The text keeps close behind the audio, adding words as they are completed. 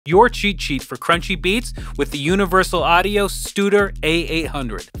Your cheat sheet for crunchy beats with the Universal Audio Studer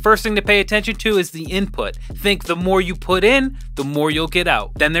A800. First thing to pay attention to is the input. Think the more you put in, the more you'll get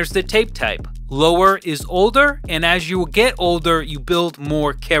out. Then there's the tape type. Lower is older, and as you get older, you build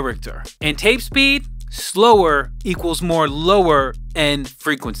more character. And tape speed, slower equals more lower end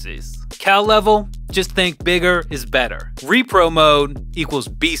frequencies. Cal level, just think bigger is better. Repro mode equals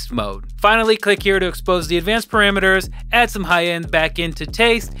beast mode. Finally, click here to expose the advanced parameters, add some high end back into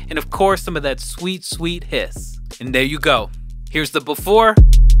taste, and of course some of that sweet, sweet hiss. And there you go. Here's the before,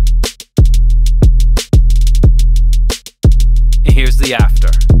 and here's the after.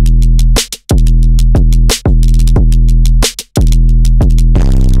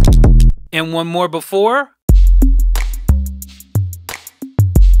 And one more before,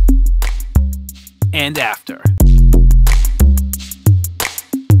 and after.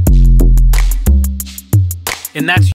 And that's